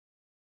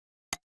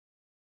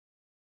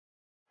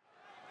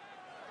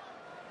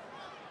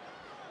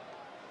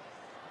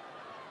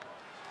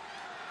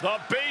The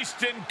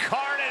Beast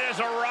incarnate has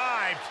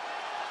arrived.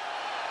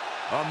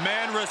 A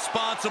man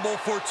responsible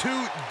for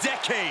 2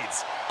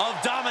 decades of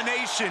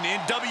domination in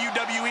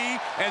WWE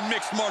and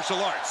mixed martial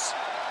arts.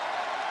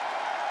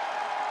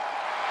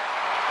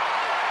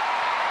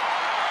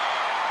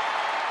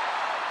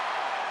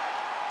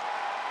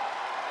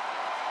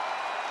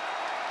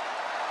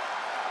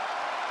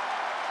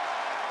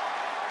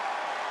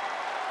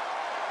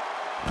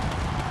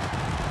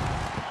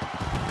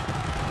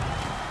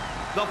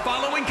 The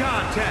following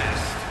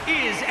contest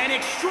is an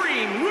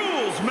Extreme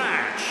Rules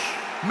match.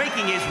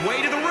 Making his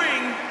way to the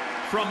ring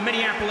from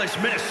Minneapolis,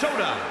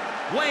 Minnesota,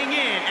 weighing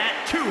in at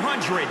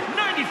 295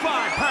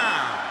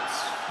 pounds,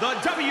 the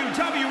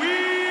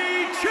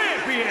WWE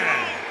Champion,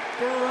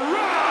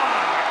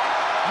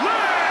 Brock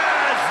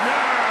Lesnar!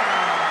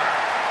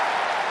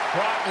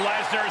 Brock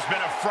Lesnar has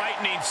been a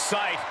frightening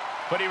sight,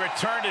 but he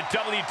returned to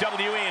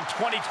WWE in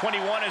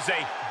 2021 as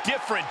a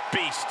different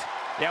beast.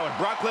 Yeah, when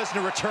Brock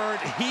Lesnar returned,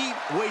 he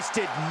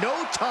wasted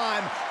no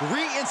time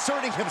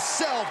reinserting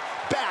himself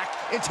back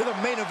into the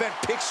main event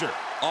picture.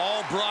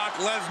 All Brock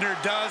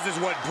Lesnar does is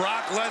what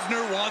Brock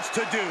Lesnar wants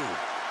to do.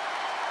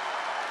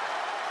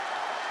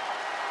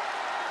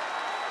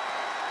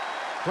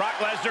 Brock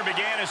Lesnar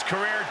began his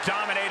career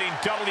dominating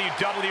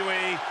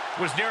WWE,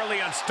 was nearly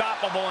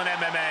unstoppable in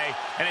MMA,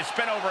 and has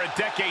spent over a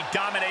decade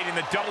dominating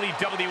the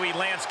WWE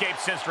landscape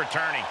since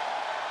returning.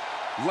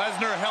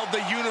 Lesnar held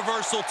the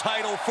Universal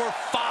title for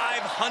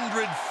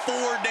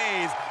 504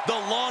 days, the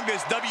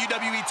longest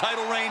WWE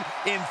title reign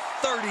in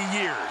 30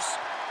 years.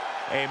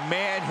 A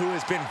man who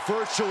has been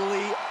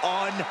virtually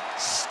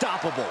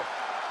unstoppable.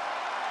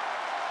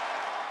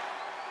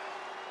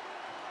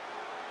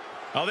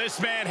 Oh, this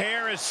man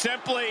here is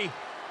simply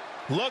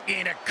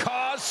looking to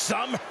cause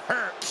some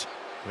hurt.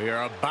 We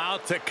are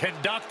about to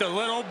conduct a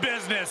little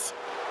business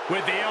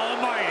with the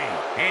Almighty.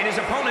 And his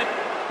opponent,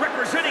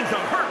 representing the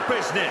Hurt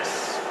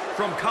Business,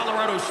 from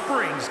Colorado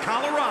Springs,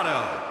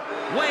 Colorado,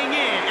 weighing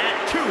in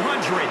at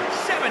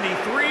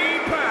 273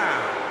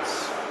 pounds,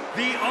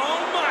 the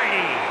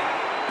almighty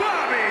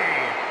Bobby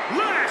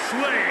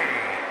Lashley.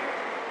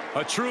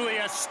 A truly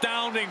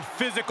astounding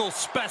physical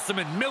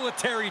specimen,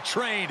 military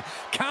trained,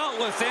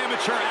 countless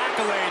amateur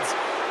accolades,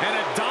 and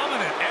a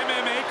dominant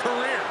MMA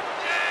career.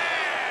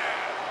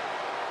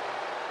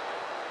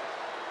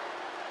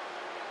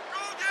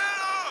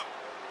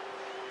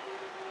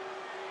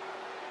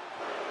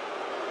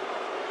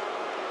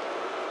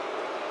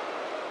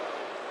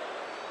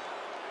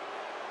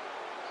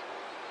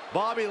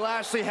 Bobby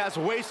Lashley has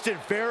wasted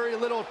very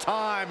little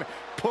time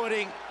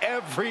putting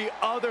every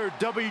other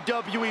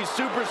WWE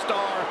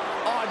superstar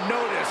on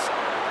notice.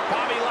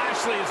 Bobby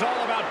Lashley is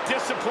all about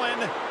discipline.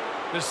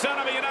 The son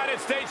of a United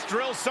States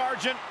drill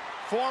sergeant,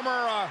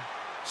 former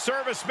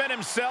serviceman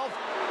himself.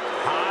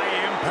 High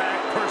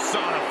impact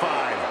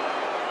personified.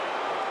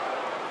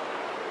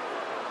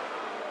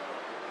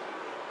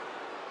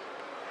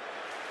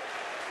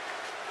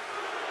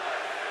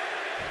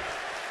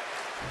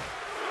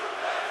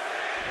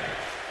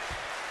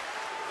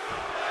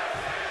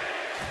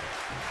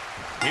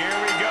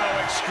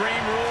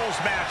 Extreme Rules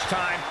match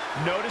time.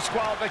 No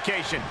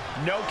disqualification,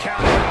 no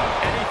count out,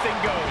 anything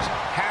goes.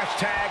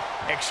 Hashtag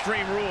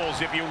Extreme Rules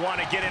if you want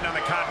to get in on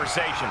the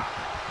conversation.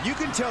 You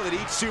can tell that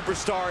each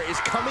superstar is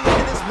coming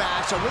into this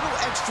match a little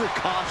extra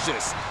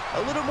cautious,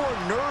 a little more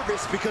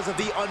nervous because of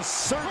the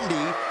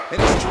uncertainty an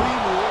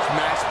Extreme Rules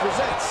match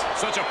presents.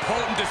 Such a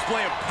potent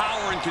display of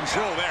power and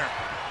control there.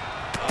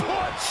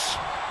 Punch!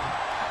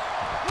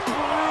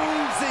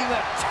 Bruising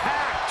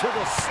attack to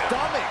the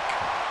stomach.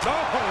 Oh,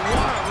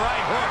 what a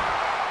right hook.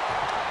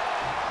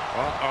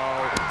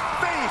 Uh-oh.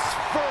 Face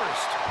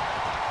first.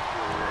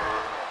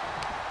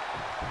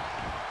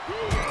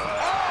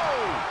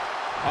 Oh!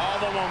 All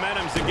the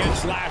momentum's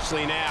against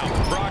Lashley now.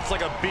 Brock's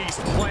like a beast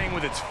playing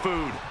with its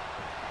food.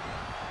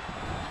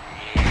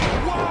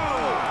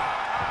 Whoa!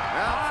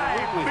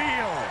 Absolutely.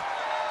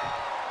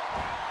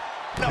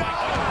 No,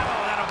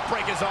 oh, that'll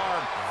break his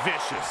arm.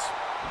 Vicious.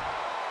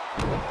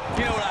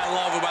 You know what I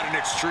love about an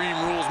Extreme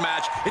Rules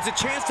match? It's a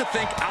chance to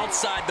think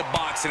outside the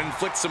box and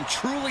inflict some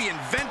truly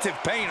inventive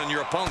pain on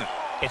your opponent.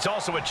 It's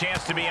also a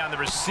chance to be on the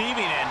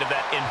receiving end of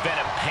that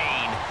inventive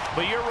pain.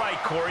 But you're right,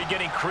 Corey.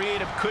 Getting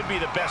creative could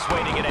be the best way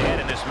to get ahead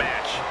in this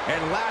match.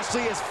 And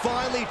Lashley is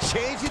finally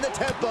changing the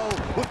tempo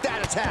with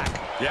that attack.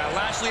 Yeah,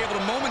 Lashley able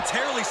to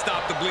momentarily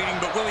stop the bleeding,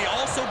 but will he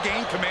also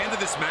gain command of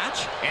this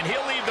match? And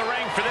he'll leave the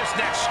ring for this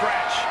next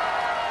stretch.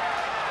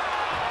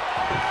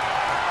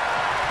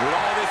 With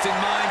all this in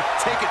mind,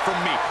 take it from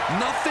me.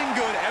 Nothing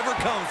good ever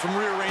comes from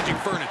rearranging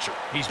furniture.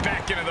 He's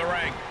back into the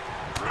ring.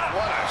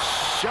 What a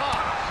shot.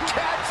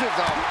 Catches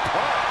a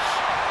punch.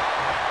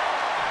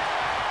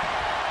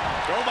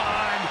 Go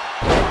behind.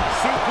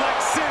 Suplex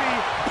City,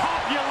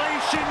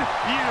 population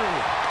U.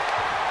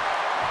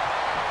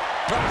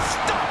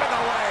 Stop in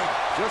the leg.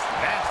 Just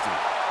nasty.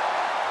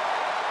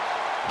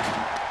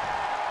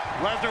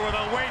 Lesnar with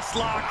a waist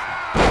lock.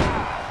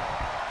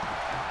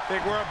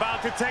 Think we're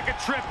about to take a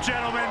trip,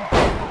 gentlemen.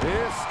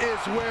 This is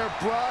where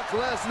Brock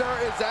Lesnar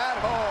is at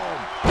home.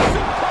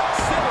 Suplex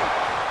City.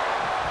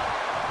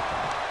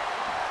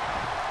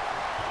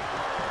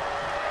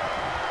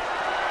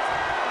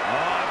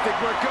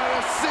 We're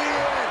gonna see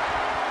it.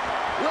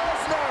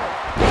 Lesnar.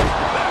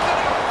 There's an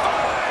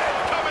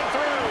F5 coming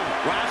through.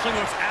 Lashley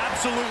looks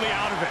absolutely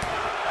out of it.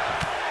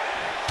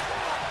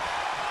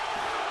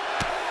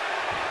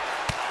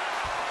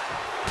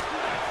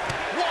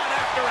 One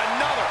after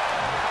another.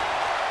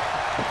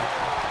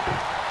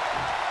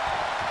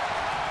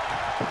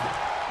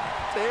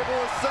 Table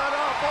is set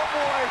up. Oh,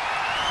 boy.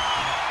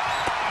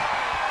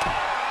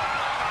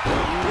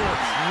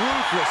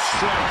 Ruthless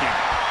striking.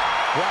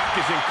 Brock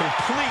is in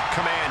complete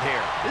command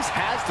here. This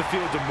has to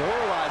feel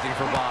demoralizing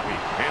for Bobby.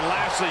 And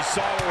Lashley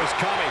saw what was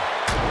coming.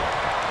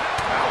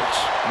 Ouch.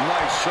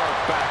 Nice sharp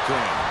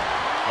background.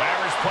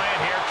 Whatever's playing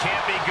here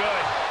can't be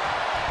good.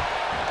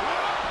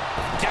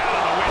 Down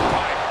on the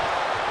windpipe.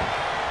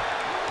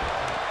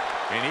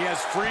 And he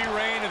has free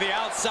reign to the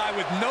outside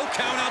with no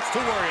countouts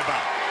to worry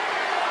about.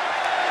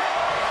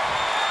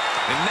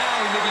 And now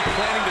he may be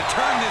planning to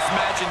turn this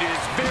match into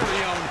his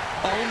very own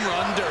home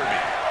run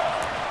derby.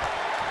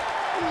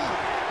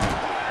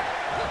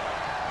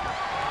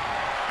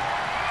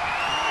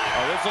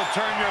 Oh, this will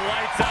turn your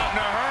lights out in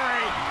a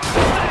hurry.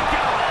 Snake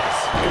eyes.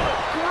 Good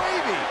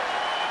gravy.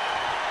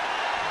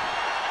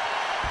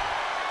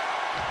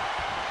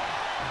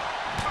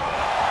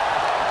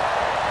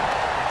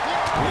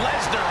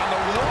 Lesnar on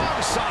the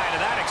wrong side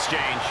of that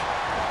exchange.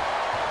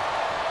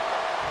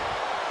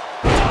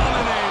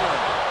 Dominator.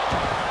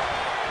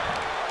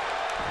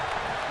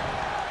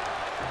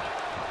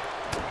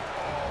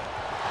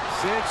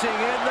 Cinching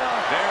in the...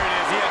 There it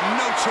is. He had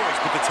no choice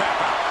but to tap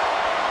out.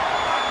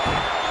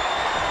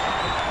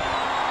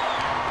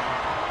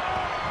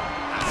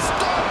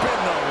 Stop in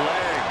the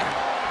leg.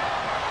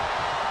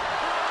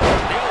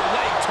 The old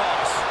leg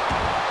toss.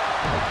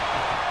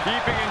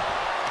 Keeping it.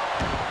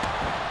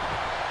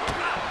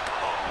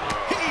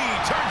 He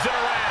turns it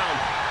around.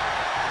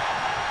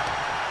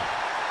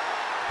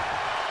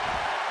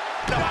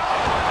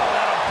 Oh,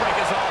 that'll break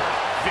his arm.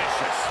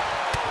 Vicious.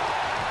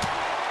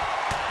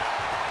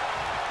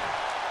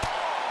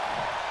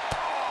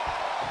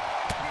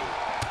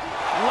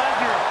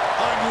 Lesnar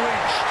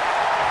unleashed.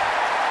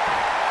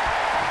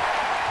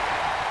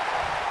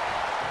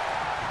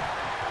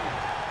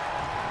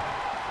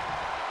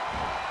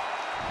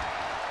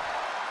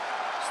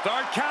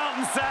 Start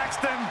counting,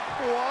 Saxton.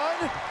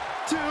 1,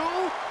 2,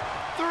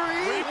 3.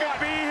 We could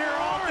be here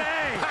all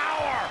day.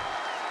 Power.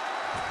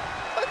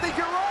 I think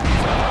you're right.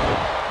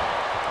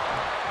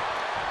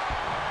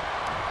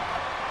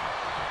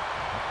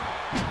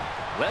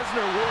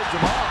 Lesnar wards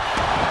him off.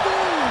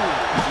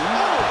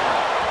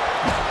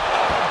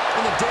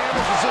 And the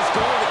damage is just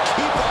going to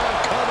keep on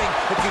coming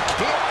if you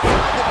can't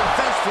find the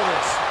defense for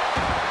this.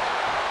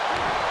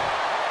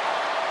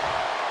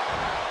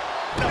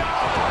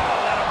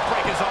 That'll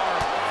break his arm.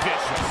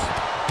 Vicious.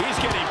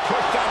 He's getting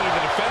pushed out into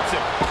the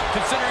defensive.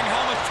 Considering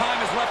how much time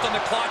is left on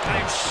the clock,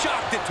 I am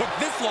shocked it took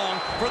this long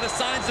for the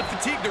signs of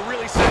fatigue to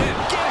really set in.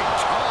 Getting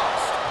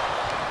tossed.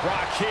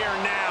 Brock here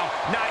now,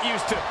 not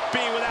used to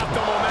being without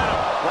the momentum.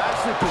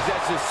 Lashley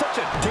possesses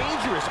such a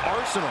dangerous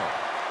arsenal.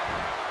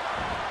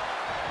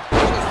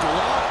 Just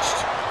launched.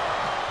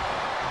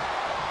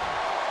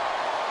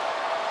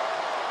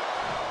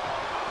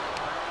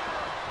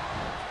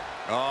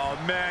 Oh,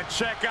 man,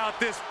 check out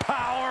this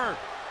power.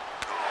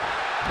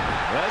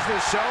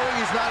 Lesnar showing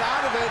he's not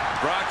out of it.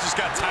 Brock just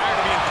got tired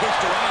of being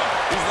pushed around.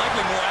 He's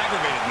likely more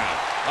aggravated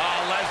now.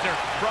 Lesnar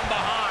from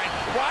behind.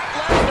 Brock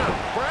Lesnar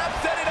perhaps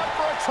setting up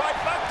for a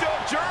trifecta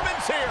of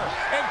Germans here.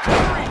 And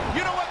Corey,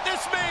 you know what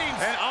this means?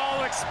 An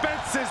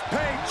all-expenses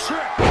paid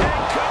trip.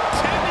 And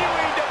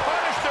continuing to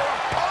punish their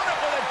opponent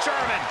with a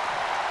German.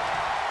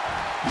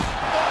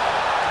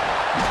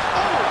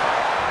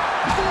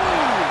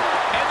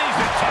 And these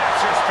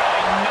attacks are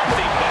spelling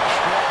nothing but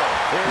trouble.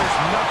 There is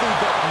nothing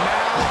but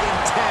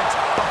malintent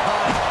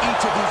behind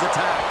each of these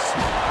attacks.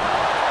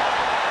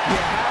 You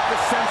have the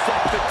sense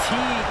that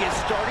fatigue is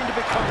starting to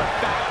become a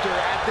factor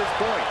at this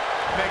point.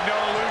 Make no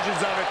illusions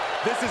of it.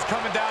 This is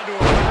coming down to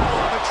a battle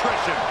of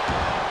attrition.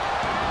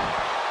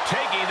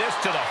 Taking this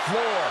to the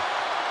floor.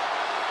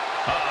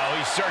 Uh-oh,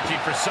 he's searching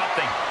for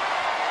something.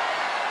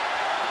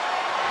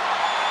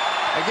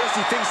 I guess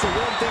he thinks the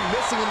one thing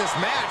missing in this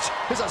match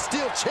is a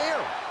steel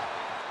chair.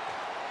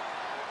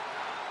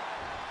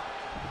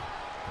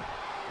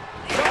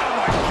 Oh,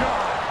 my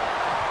God.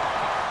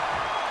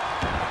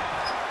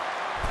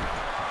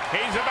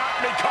 He's about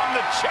to become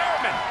the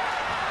chairman.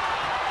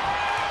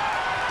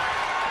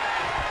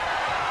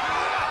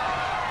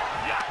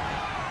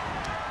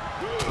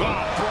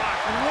 Oh, Brock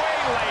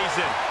waylays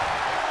him.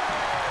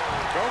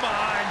 Go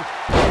behind.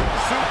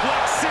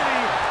 Suplex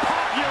City,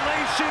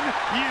 population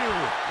U.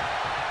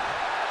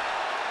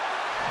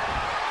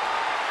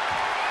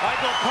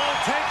 Michael Cole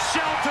takes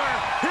shelter.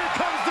 Here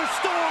comes the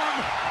storm.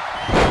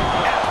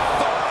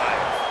 F5.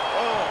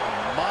 Oh,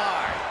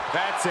 my.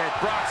 That's it.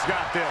 Brock's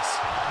got this.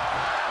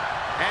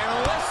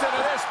 And listen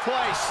to this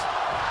place.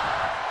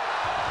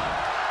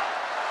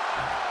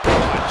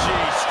 Oh,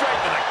 gee,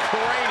 straight to the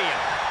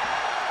cranium.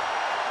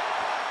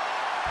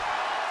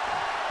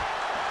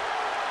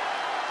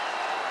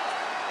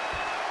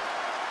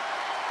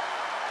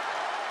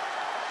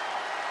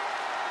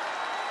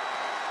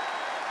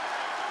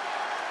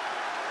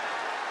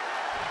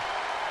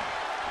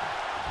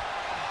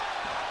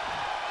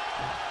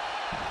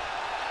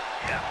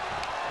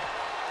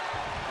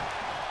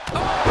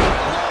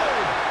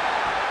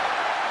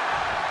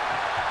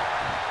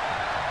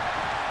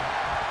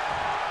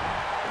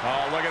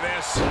 Oh, look at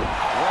this.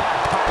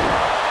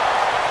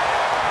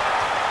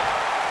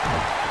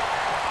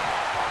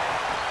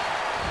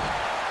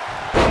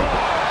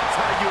 That's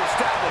how you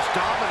establish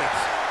dominance.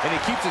 And he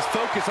keeps his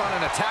focus on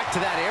an attack to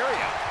that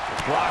area.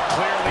 Brock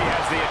clearly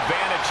has the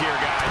advantage here,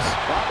 guys.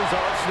 Bobby's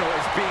arsenal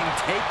is being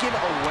taken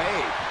away.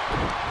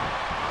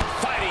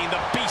 Fighting the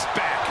beast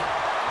back.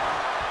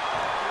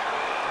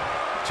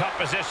 Tough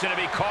position to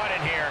be caught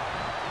in here.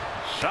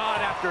 Shot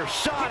after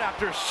shot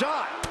after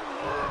shot.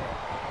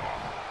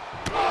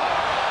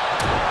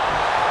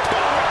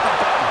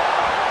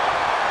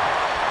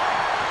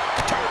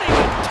 Turning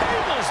the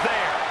tables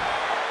there.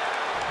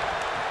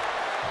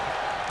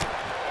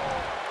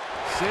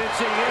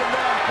 Cinching in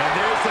there. And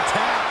there's the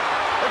tap.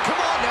 Oh, come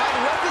on now.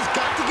 The ref has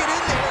got to get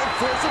in there and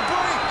force a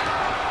break.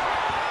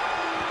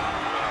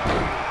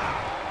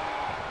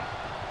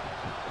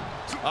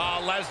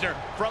 Lesnar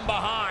from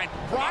behind.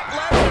 Brock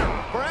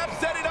Lesnar perhaps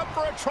setting up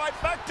for a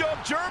trifecta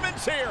of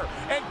Germans here.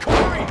 And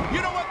Corey,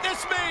 you know what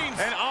this means?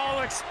 An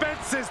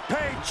all-expenses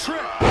paid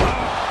trip.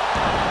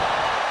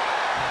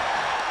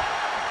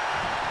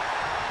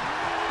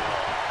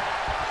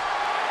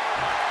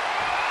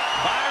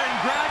 Byron,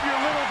 grab your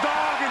little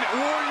dog and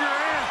warn your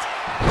aunt.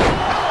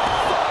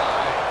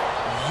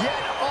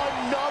 Yet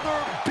another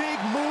big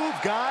move,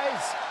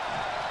 guys.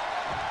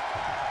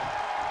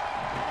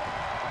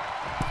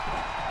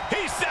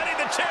 He's setting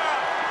the chair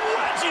up,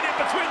 wedging it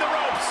between the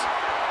ropes.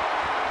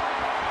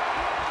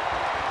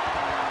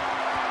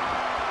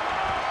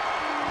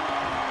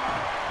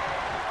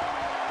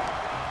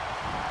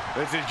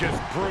 This is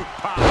just brute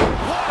power.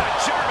 What a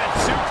German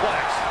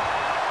suplex.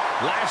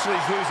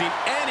 Lashley's losing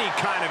any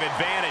kind of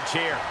advantage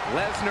here.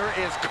 Lesnar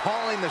is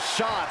calling the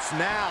shots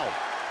now.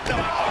 Oh, let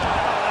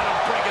him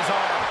break his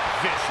arm.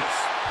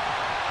 Vicious.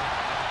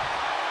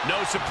 No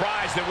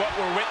surprise that what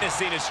we're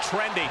witnessing is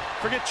trending.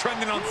 Forget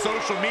trending on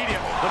social media.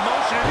 The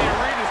motion in the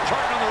arena is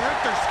charting on the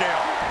Richter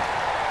scale.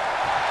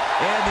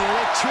 And the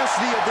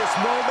electricity of this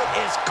moment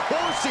is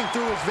coursing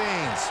through his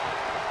veins.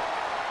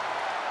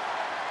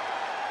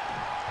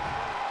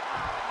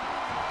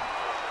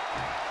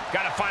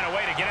 Got to find a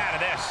way to get out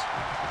of this.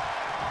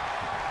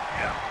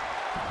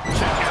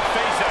 Check your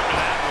face after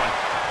that one.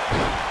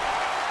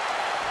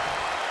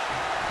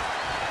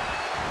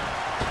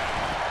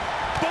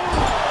 Boom!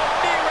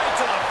 Knee right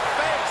to the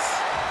face.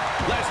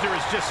 Lesnar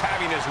is just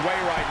having his way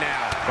right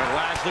now. But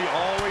Lashley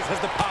always has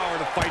the power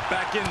to fight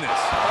back in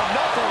this.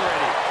 Enough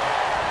already.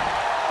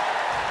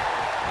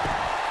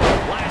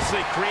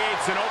 Lashley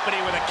creates an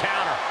opening with a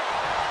counter.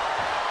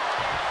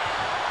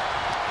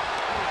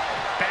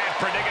 Bad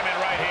predicament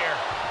right here.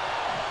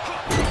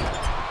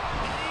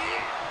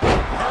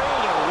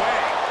 Hurled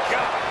away.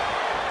 God.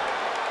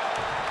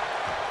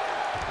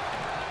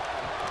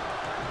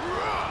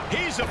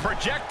 He's a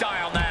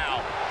projectile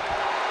now.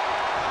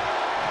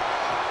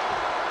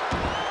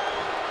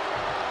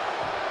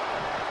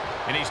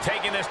 And he's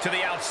taking this to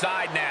the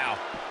outside now.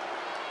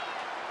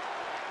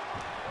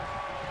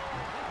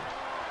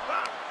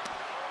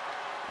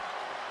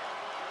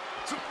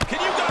 Can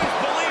you guys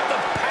believe the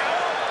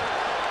power?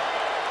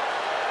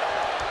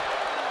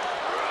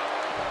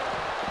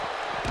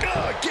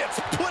 Gets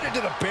put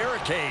into the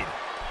barricade.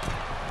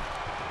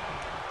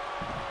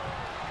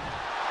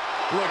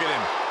 Look at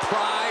him.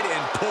 Pride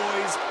and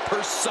poise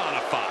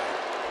personified.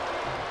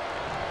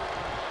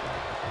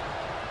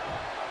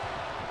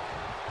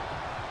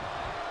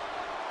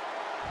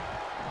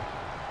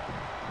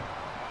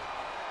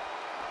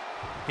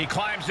 He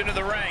climbs into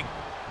the ring.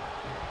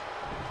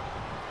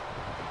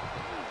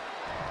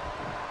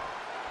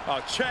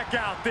 Oh, check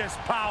out this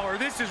power.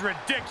 This is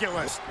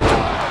ridiculous.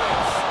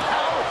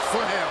 Power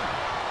slam.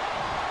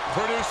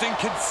 Producing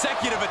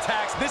consecutive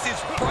attacks. This is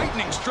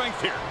frightening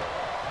strength here.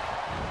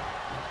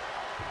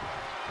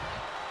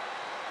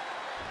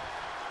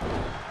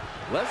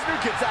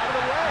 Lesnar gets out of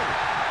the way.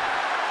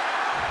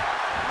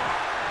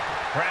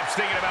 Perhaps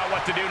thinking about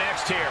what to do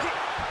next here.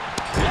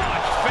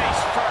 Launched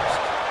face first.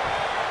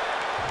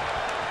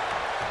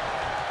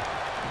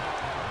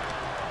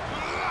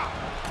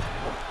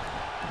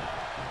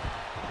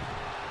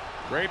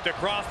 Draped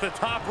across the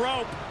top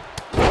rope.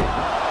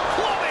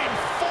 Plumbing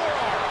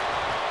forearm.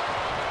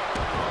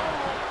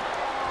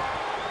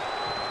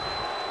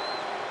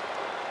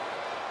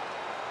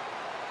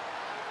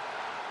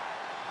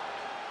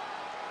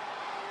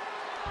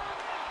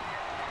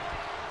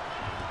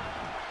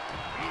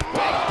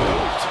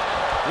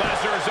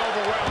 Lesnar is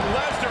overwhelmed.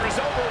 Lesnar is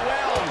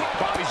overwhelmed.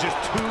 Bobby's just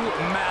too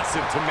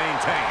massive to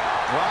maintain.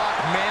 Brock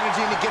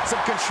managing to get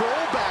some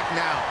control back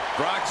now.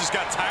 Brock just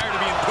got tired of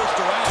being pushed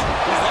around.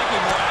 He's likely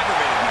more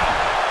aggravated now.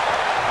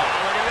 Oh,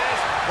 look at this.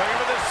 Look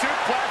at the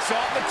suplex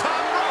off the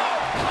top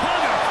rope.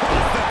 Hung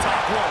across the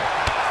top rope.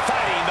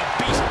 Fighting the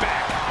beast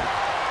back.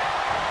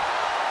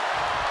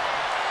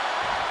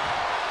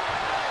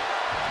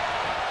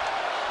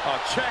 Oh,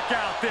 check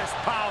out this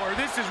power.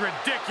 This is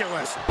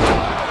ridiculous.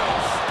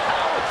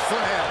 Power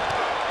slam.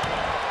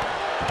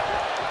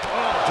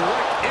 Oh,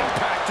 direct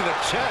impact to the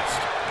chest.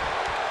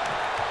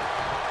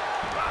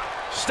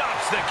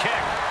 Stops the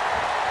kick.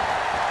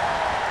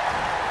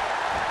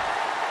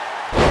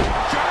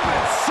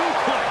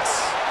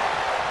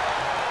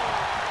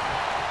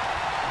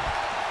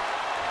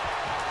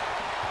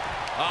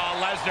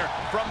 Lesnar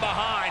from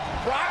behind.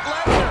 Brock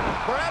Lesnar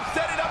perhaps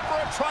setting up for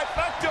a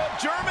trifecta of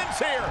Germans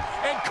here.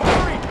 And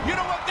Corey, you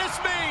know what this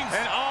means?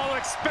 An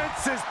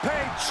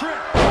all-expenses-paid trip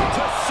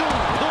to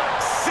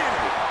Suplex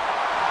City.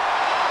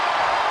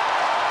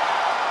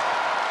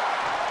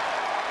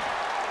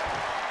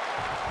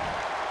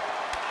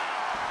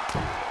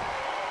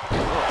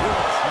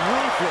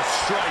 Ruthless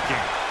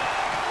striking.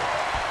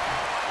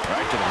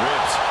 Right to the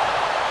ribs.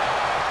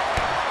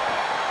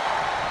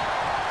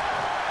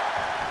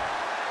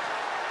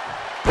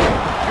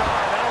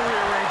 God, that'll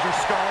rearrange your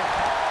skull.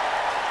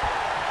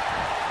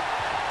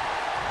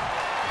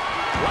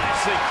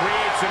 Lashley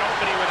creates an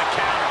opening with a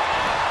counter.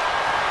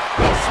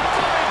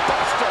 Spine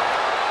buster.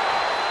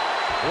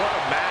 What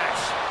a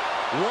match.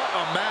 What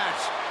a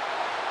match.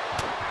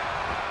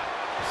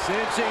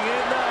 Cinching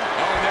in the...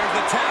 Oh, there's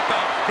the tap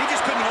out. He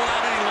just couldn't hold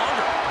out any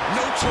longer.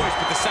 No choice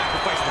but to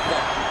sacrifice the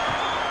fall.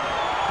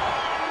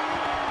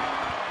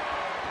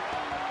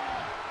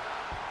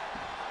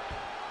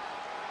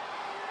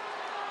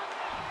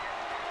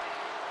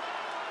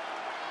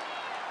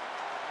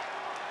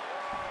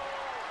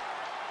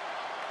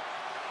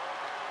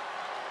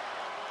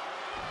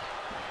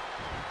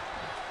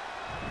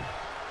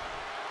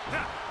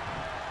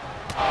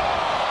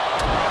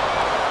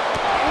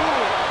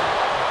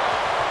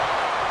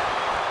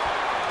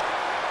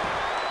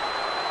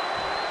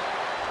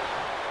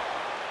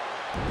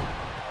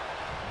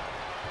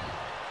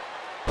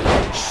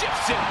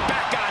 Shifts it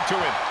back onto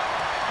him.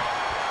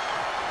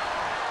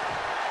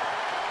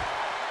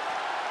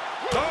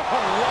 Oh,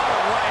 what a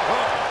right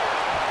hook.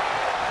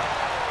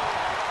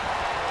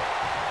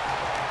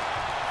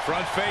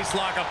 Front face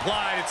lock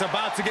applied. It's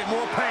about to get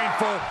more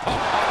painful.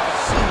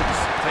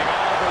 Take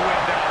all the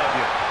wind out of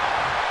you.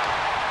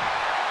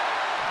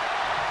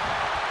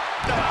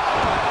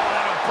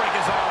 That'll break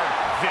his arm.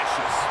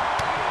 Vicious.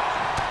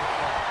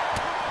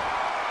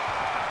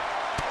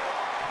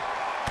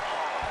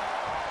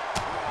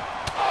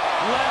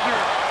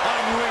 Lesnar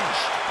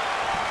unleashed.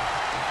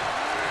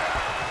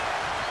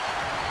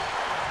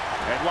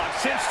 Headlock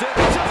cinched it.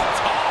 Just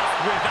tossed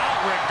without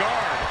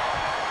regard.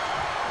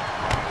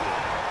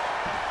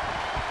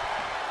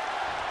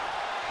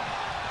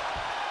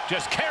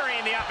 Just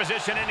carrying the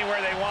opposition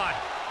anywhere they want.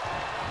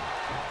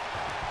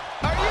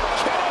 Are you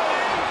kidding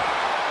me?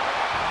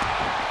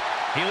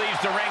 He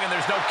leaves the ring and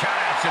there's no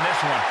countouts in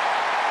this one.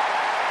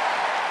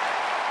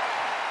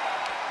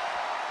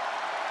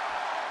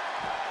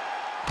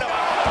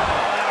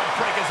 That'll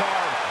break his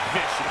arm.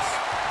 Vicious.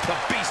 The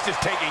beast is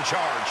taking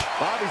charge.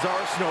 Bobby's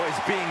arsenal is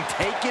being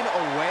taken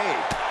away.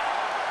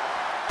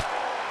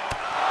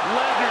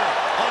 Lesnar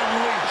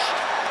unleashed.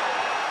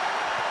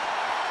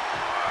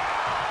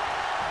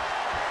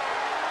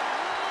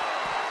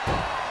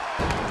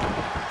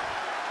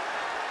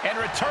 And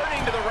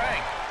returning to the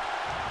ring.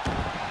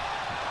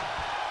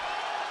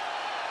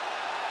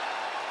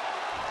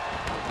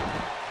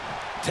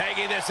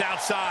 Tagging this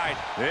outside.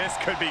 This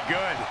could be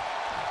good.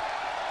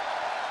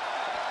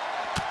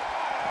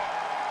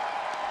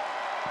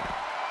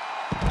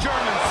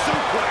 German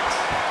suplex.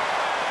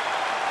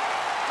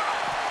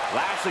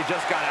 Lashley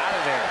just got out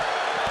of there.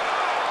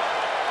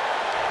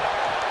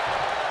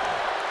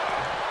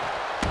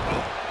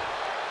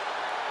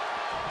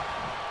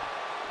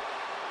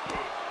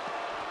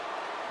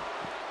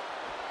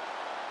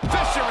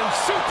 Fisherman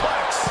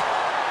suplex.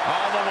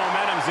 All the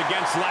momentum's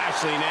against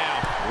Lashley now.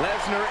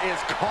 Lesnar is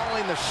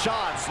calling the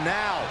shots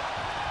now.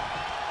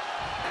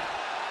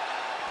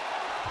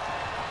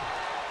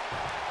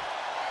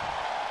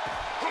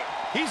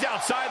 He's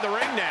outside the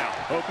ring now.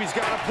 Hope he's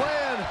got a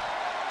plan.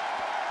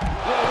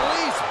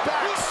 Release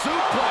back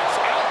suplex.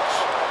 Ouch.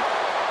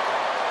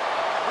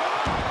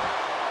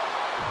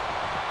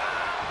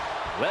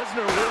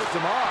 Lesnar wards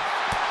him off.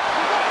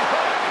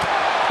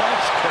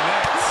 Punch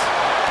connects.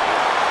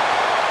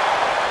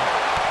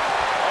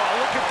 Oh,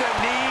 look at the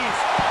knees.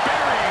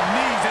 Burying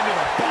knees into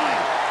the body.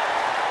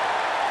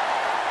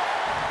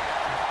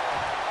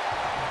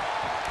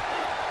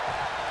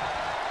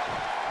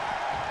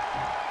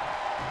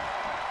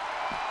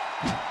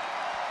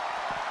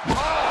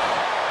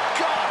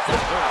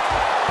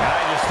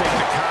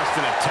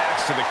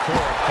 Attacks to the core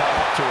have caught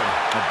up to him.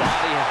 The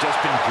body has just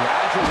been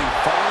gradually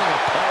falling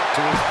apart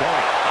to his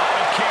point. I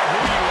don't care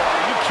who you are,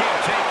 you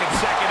can't take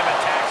consecutive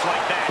attacks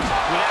like that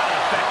without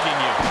affecting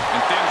you.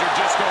 And things are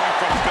just going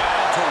from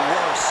bad to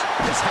worse.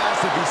 This has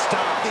to be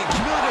stopped. The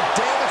cumulative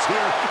damage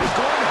here is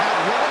going to have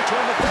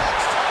long-term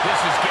effects.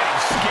 This is getting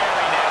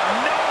scary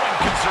now. No one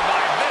can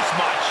survive this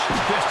much.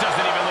 This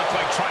doesn't even look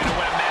like trying to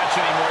win a match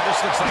anymore.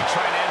 This looks like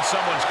trying to end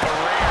someone's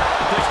career.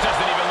 This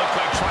doesn't even look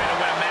like trying to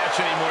win a match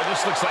anymore.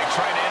 This looks like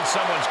trying to end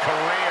someone's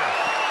career.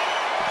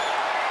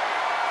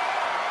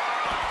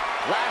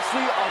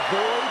 Lashley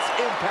avoids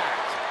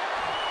impact.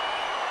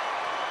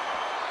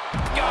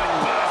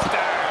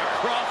 Gunbuster!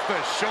 Across the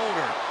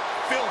shoulder.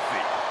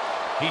 Filthy.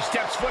 He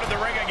steps foot in the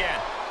ring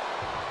again.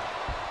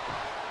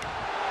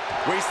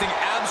 Wasting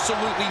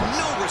absolutely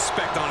no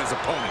respect on his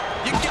opponent.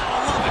 You gotta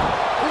love it.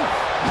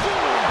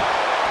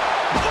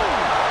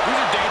 These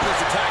are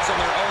dangerous attacks on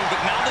their own, but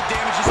now the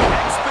damage is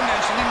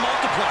exponentially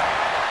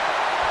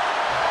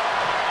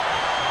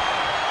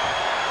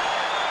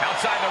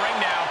inside the ring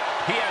now.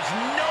 He has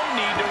no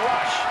need to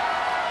rush.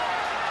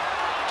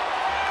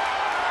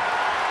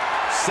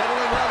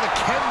 Settling around the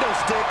kendo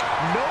stick.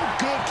 No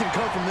good can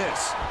come from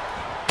this.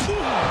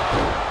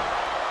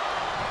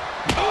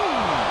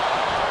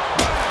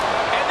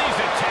 And these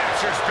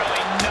attacks are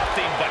spelling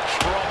nothing but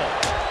trouble.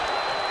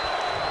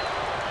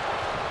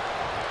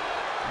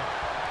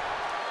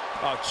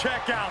 Oh,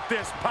 check out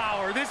this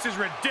power. This is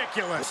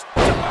ridiculous.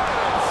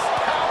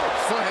 Power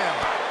slam.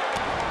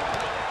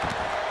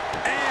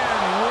 And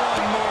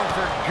one more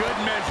for good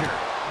measure.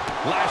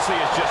 Lashley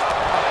is just a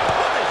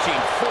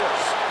punishing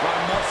force. I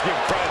must give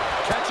credit.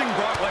 Catching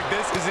Brock like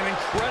this is an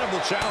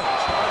incredible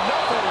challenge.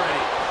 Enough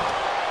already.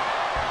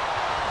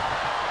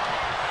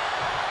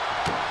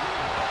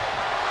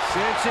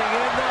 Cinching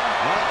in the...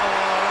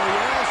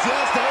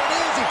 yes, there it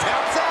is. He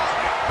taps out.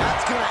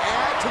 That's going to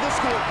add to the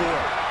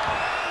scoreboard.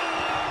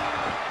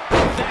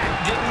 That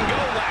didn't go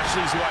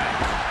Lashley's way.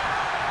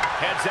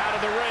 Heads out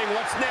of the ring.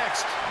 What's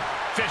next?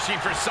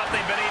 Fishing for something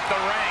beneath the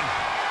ring.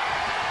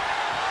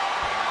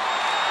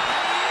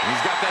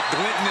 He's got that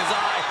glint in his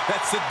eye,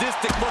 that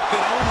sadistic look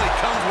that only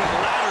comes when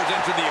ladders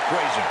enter the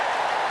equation.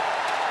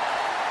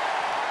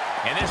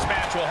 And this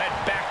match will head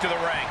back to the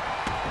ring.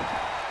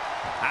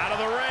 Out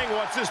of the ring.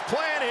 What's his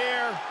plan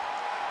here?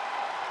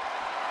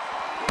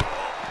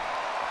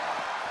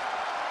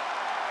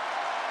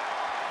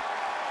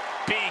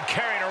 Being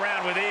carried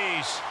around with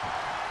ease.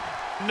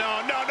 No.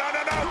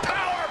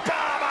 Power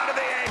bomb out of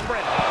the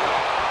apron.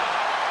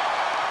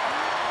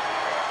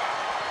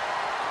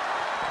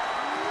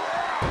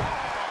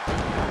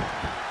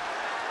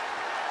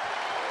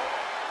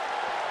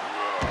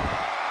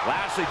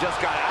 Lashley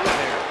just got out of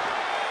there.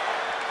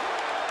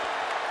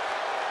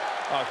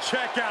 Oh,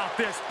 check out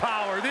this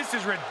power. This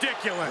is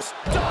ridiculous.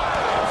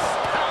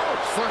 Power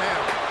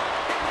slam.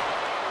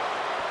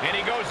 And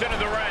he goes into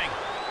the ring.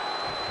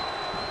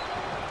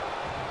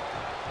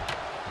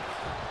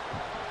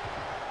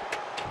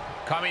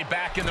 Coming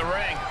back in the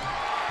ring.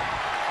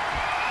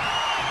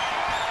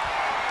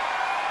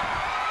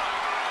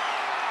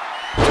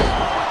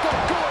 The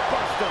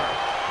doorbuster.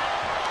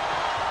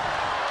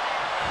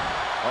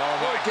 Oh,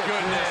 my Look at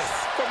goodness. this.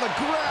 From the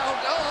ground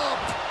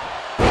up.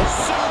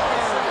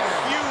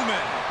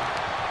 Superhuman.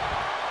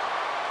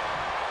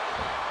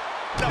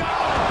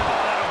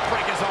 That'll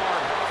break his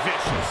arm.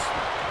 Vicious.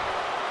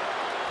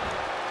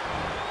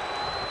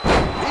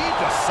 Lead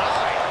the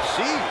side.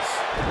 Jeez.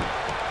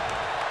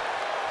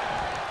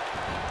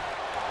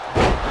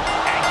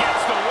 And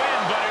gets the win,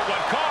 but at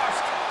what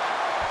cost?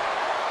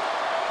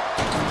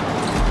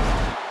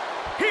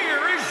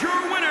 Here is your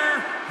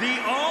winner, the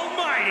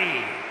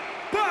almighty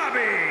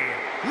Bobby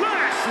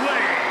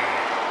Lashley.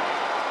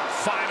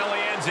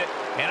 Finally ends it.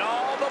 And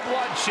all the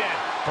bloodshed,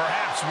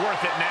 perhaps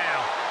worth it now.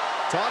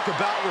 Talk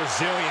about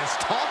resilience.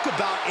 Talk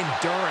about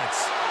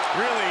endurance.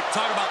 Really,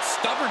 talk about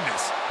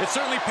stubbornness. It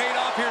certainly paid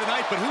off here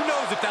tonight, but who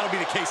knows if that'll be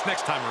the case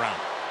next time around.